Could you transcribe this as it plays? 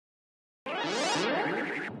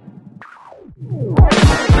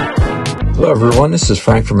Hello everyone, this is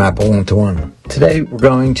Frank from Apple One-to-One. Today we're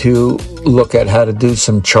going to look at how to do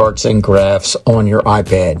some charts and graphs on your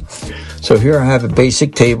iPad. So here I have a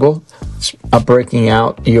basic table. I'm breaking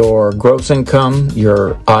out your gross income,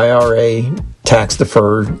 your IRA, tax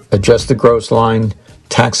deferred, adjusted gross line,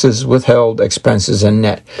 taxes withheld, expenses, and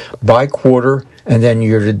net by quarter and then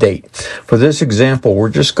year to date. For this example, we're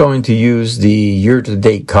just going to use the year to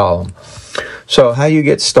date column. So how you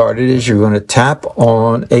get started is you're going to tap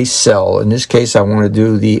on a cell. In this case, I want to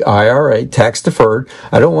do the IRA, tax deferred.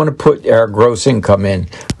 I don't want to put our gross income in.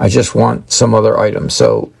 I just want some other items.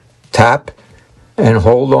 So tap and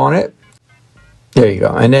hold on it. There you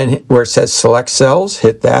go. And then where it says select cells,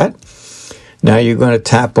 hit that. Now you're going to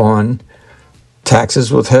tap on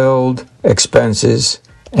taxes withheld, expenses,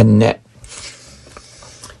 and net.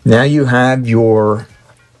 Now you have your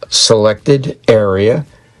selected area.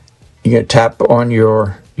 You can tap on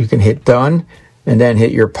you can hit done and then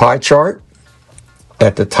hit your pie chart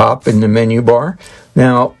at the top in the menu bar.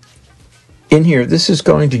 Now, in here, this is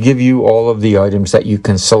going to give you all of the items that you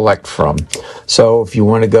can select from. So if you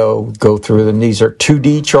want to go through them, these are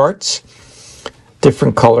 2D charts,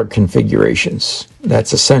 different color configurations.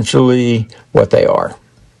 That's essentially what they are.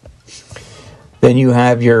 Then you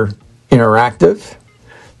have your interactive.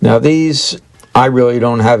 Now these I really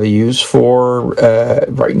don't have a use for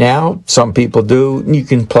right now. Some people do. You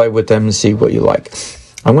can play with them and see what you like.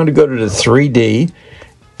 I'm going to go to the 3D,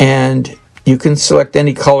 and you can select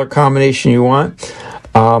any color combination you want.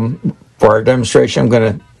 For our demonstration, I'm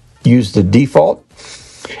going to use the default,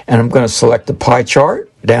 and I'm going to select the pie chart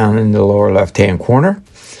down in the lower left-hand corner.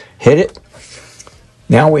 Hit it.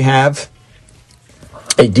 Now we have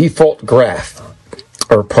a default graph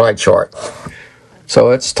or pie chart. So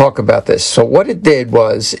let's talk about this. So what it did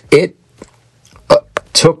was it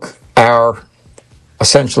took our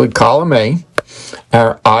essentially column A,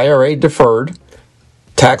 our IRA deferred,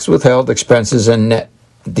 tax withheld, expenses, and net.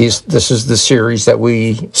 This is the series that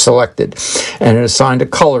we selected. And it assigned a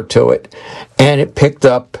color to it. And it picked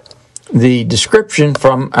up the description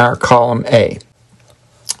from our column A.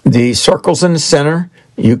 The circles in the center,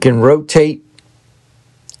 you can rotate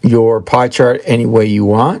your pie chart any way you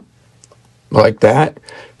want. Like that,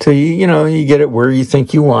 till you get it where you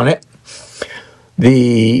think you want it.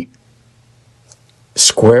 The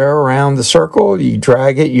square around the circle, you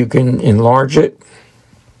drag it, you can enlarge it.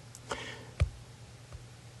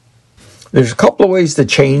 There's a couple of ways to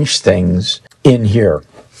change things in here.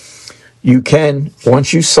 You can,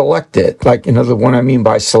 once you select it, like another one I mean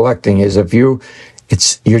by selecting is you're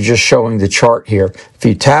just showing the chart here. If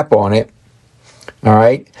you tap on it, all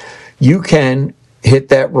right, you can hit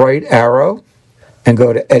that right arrow and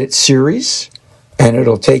go to Edit Series, and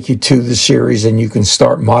it'll take you to the series, and you can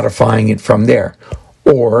start modifying it from there.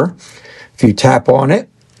 Or if you tap on it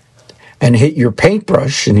and hit your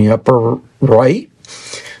paintbrush in the upper right,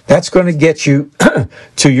 that's going to get you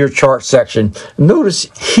to your chart section. Notice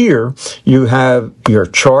here you have your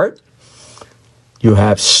chart, you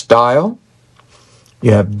have style,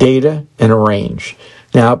 you have data, and arrange.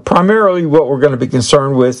 Now, primarily what we're going to be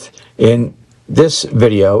concerned with in this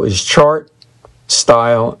video is chart,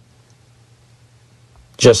 style,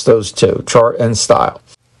 just those two, chart and style.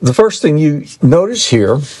 The first thing you notice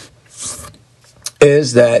here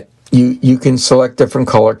is that you can select different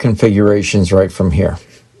color configurations right from here.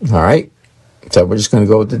 All right, so we're just going to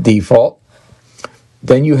go with the default.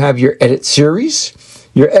 Then you have your edit series.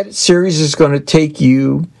 Your edit series is going to take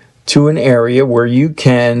you to an area where you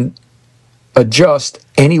can adjust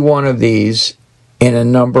any one of these in a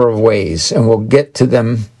number of ways, and we'll get to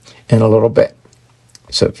them in a little bit.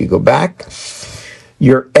 So if you go back,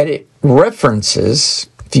 your edit references,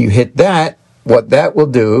 if you hit that, what that will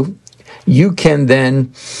do, you can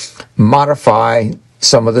then modify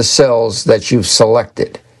some of the cells that you've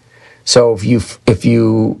selected. So if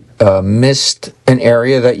you missed an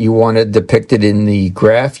area that you wanted depicted in the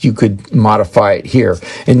graph, you could modify it here.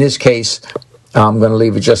 In this case, I'm going to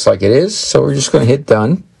leave it just like it is, so we're just going to hit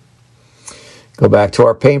done. Go back to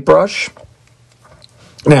our paintbrush.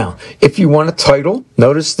 Now, if you want a title,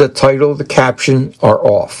 notice the title, the caption are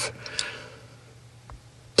off.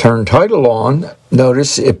 Turn title on.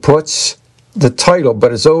 Notice it puts the title,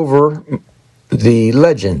 but it's over the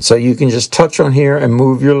legend. So you can just touch on here and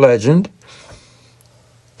move your legend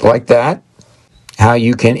like that. How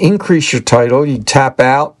you can increase your title, you tap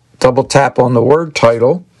out, double tap on the word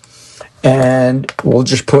title, and we'll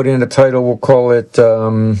just put in a title. We'll call it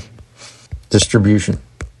distribution.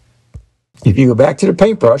 If you go back to the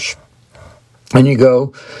paintbrush and you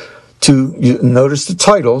go to, you notice the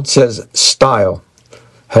title, it says Style,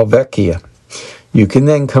 Helvetia. You can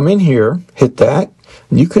then come in here, hit that,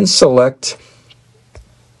 You can select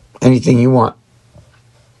anything you want.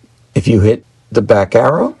 If you hit the back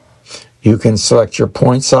arrow, you can select your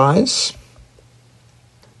point size.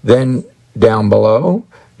 Then down below,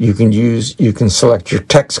 you can select your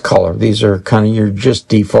text color. These are kind of your just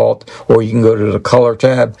default, or you can go to the color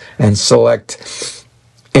tab and select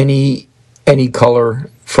any color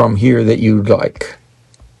from here that you'd like.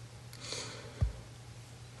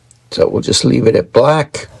 So we'll just leave it at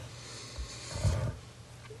black.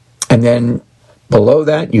 And then below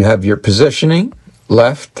that, you have your positioning,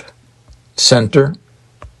 left, center,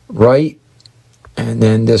 right, and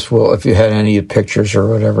then this will, if you had any pictures or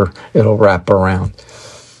whatever, it'll wrap around.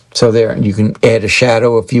 So there, you can add a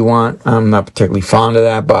shadow if you want. I'm not particularly fond of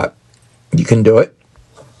that, but you can do it.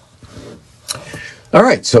 All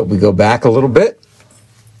right, so we go back a little bit.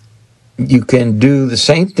 You can do the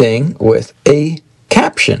same thing with a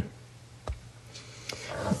caption.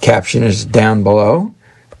 Caption is down below.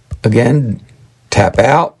 Again, tap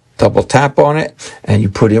out, double tap on it, and you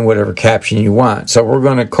put in whatever caption you want. So we're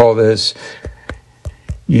going to call this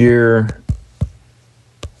year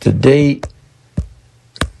to date.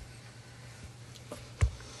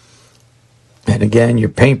 And again, your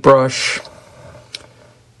paintbrush.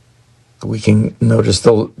 We can notice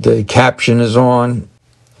the caption is on.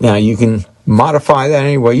 Now you can modify that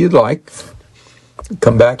any way you'd like.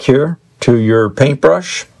 Come back here to your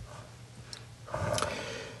paintbrush.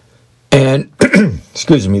 And,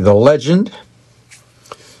 excuse me, the legend,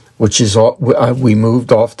 which is all, we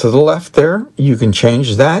moved off to the left there. You can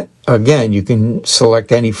change that. Again, you can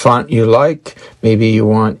select any font you like. Maybe you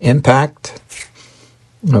want impact.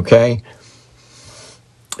 Okay.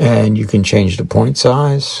 And you can change the point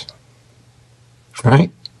size.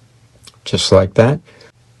 Right? Just like that.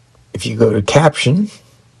 If you go to caption,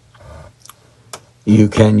 you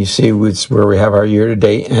see it's where we have our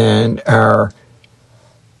year-to-date and our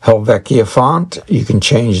Helvetica font. You can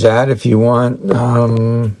change that if you want.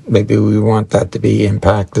 Maybe we want that to be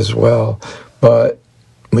impact as well. But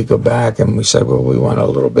we go back and we say, well, we want a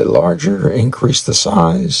little bit larger, increase the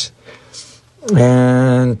size,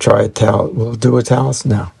 and try italic. We'll do italics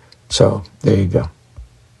now. So there you go.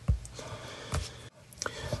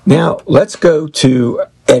 Now let's go to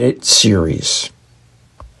Edit Series.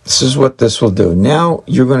 This is what this will do. Now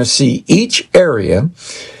you're going to see each area,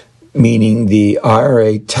 meaning the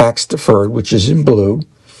IRA tax deferred, which is in blue,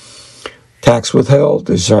 tax withheld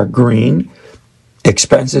is our green,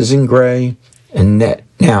 expenses in gray, and net.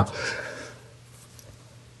 Now,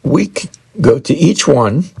 we go to each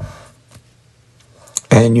one,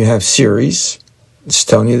 and you have series. It's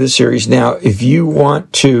telling you the series. Now, if you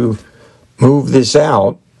want to move this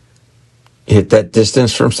out, hit that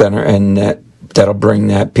distance from center, and that'll bring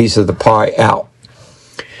that piece of the pie out.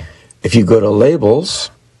 If you go to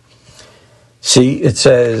labels, see, it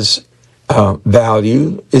says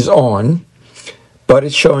value is on, but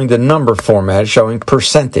it's showing the number format, it's showing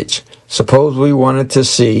percentage. Suppose we wanted to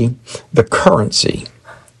see the currency.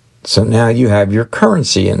 So now you have your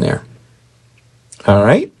currency in there. All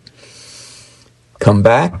right? Come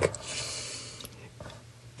back.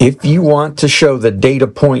 If you want to show the data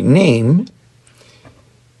point name,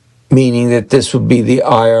 meaning that this would be the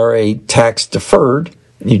IRA tax deferred,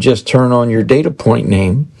 you just turn on your data point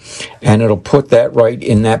name, and it'll put that right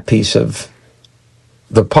in that piece of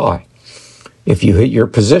the pie. If you hit your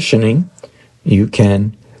positioning, you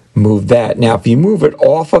can move that. Now, if you move it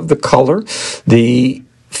off of the color, the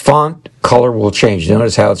font color will change.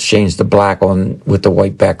 Notice how it's changed to black on with the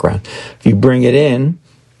white background. If you bring it in,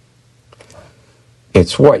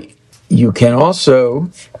 it's white. You can also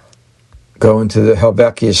go into the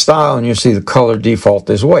Helvetica style, and you'll see the color default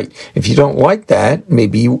is white. If you don't like that,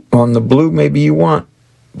 maybe on the blue, maybe you want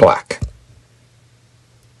black.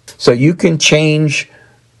 So you can change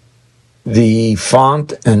the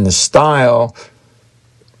font and the style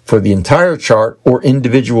for the entire chart or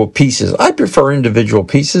individual pieces. I prefer individual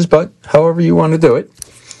pieces, but however you want to do it.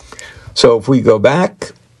 So if we go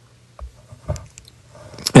back,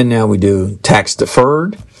 and now we do tax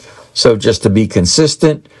deferred. So just to be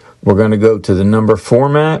consistent, we're going to go to the number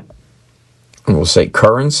format, and we'll say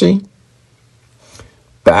currency,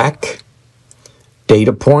 back,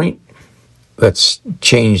 data point. Let's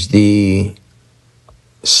change the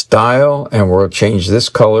style, and we'll change this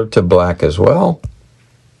color to black as well.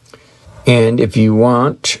 And if you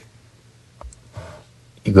want,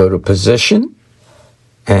 you go to position,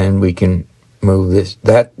 and we can move this.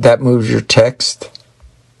 That moves your text.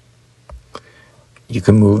 You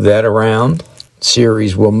can move that around.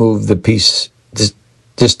 Series will move the piece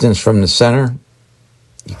distance from the center.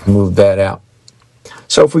 You can move that out.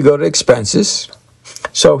 So if we go to expenses,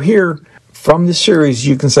 so here from the series,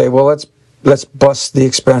 you can say, well, let's bust the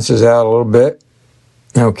expenses out a little bit,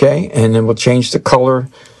 okay, and then we'll change the color.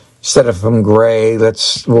 Instead of from gray,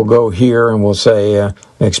 we'll go here and we'll say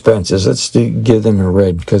expenses. Let's give them a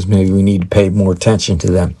red because maybe we need to pay more attention to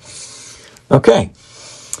them. Okay,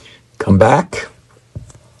 come back,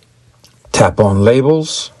 tap on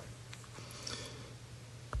labels,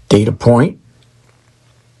 data point,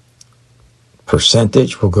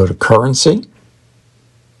 percentage, we'll go to currency.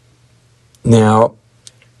 Now,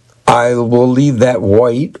 I will leave that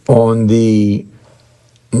white on this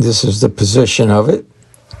is the position of it,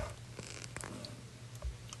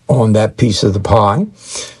 on that piece of the pie.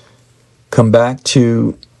 Come back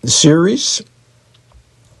to series,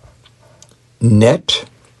 net.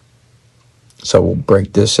 So we'll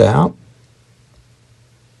break this out.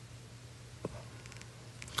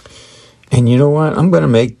 And you know what? I'm going to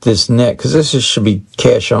make this net, because should be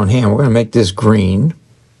cash on hand. We're going to make this green.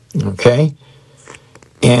 Okay?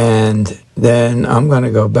 And then I'm going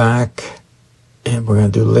to go back and we're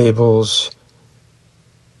going to do labels,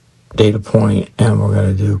 data point, and we're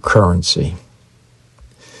going to do currency.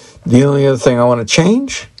 The only other thing I want to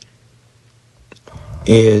change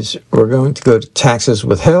is we're going to go to taxes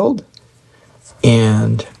withheld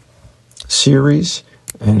and series,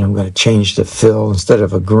 and I'm going to change the fill. Instead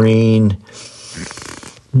of a green,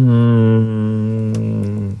 we're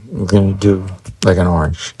going to do like an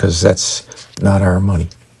orange, because that's not our money.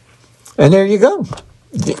 And there you go.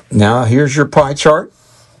 Now here's your pie chart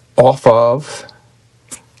off of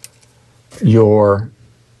your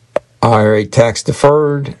IRA tax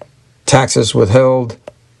deferred, taxes withheld,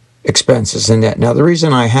 expenses, and net. Now the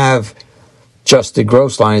reason I have just the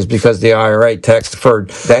gross line is because the IRA tax deferred,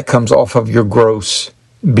 that comes off of your gross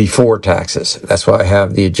before taxes. That's why I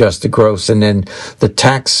have the adjusted gross. And then the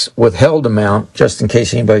tax withheld amount, just in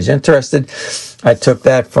case anybody's interested, I took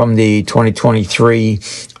that from the 2023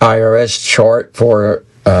 IRS chart for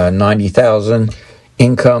 90,000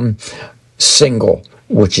 income single,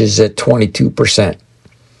 which is at 22%.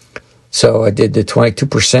 So I did the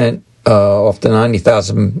 22% off the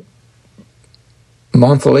 90,000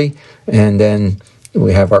 monthly, and then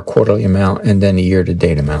we have our quarterly amount, and then the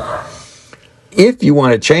year-to-date amount. If you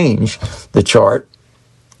want to change the chart,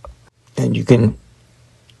 and you can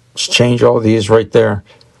change all these right there.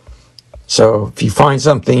 So if you find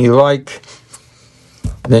something you like,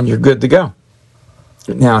 then you're good to go.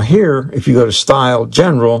 Now here, if you go to Style,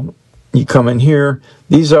 General, you come in here.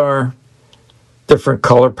 These are different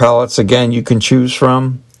color palettes. Again, you can choose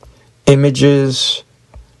from. Images.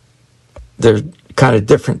 There's kind of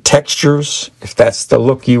different textures, if that's the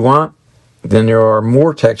look you want. Then there are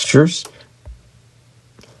more textures.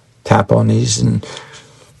 Tap on these, and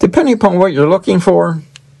depending upon what you're looking for.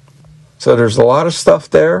 So there's a lot of stuff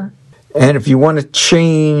there. And if you want to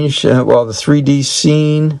change, the 3D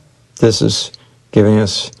scene, this is giving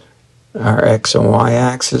us our X and Y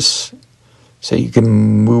axis. So you can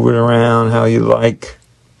move it around how you like.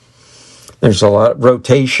 There's a lot of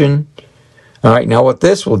rotation. All right, now what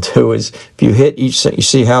this will do is, if you hit each, you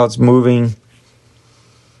see how it's moving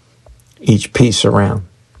each piece around.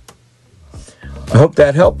 I hope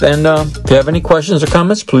that helped. And if you have any questions or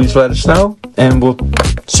comments, please let us know. And we'll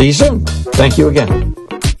see you soon. Thank you again.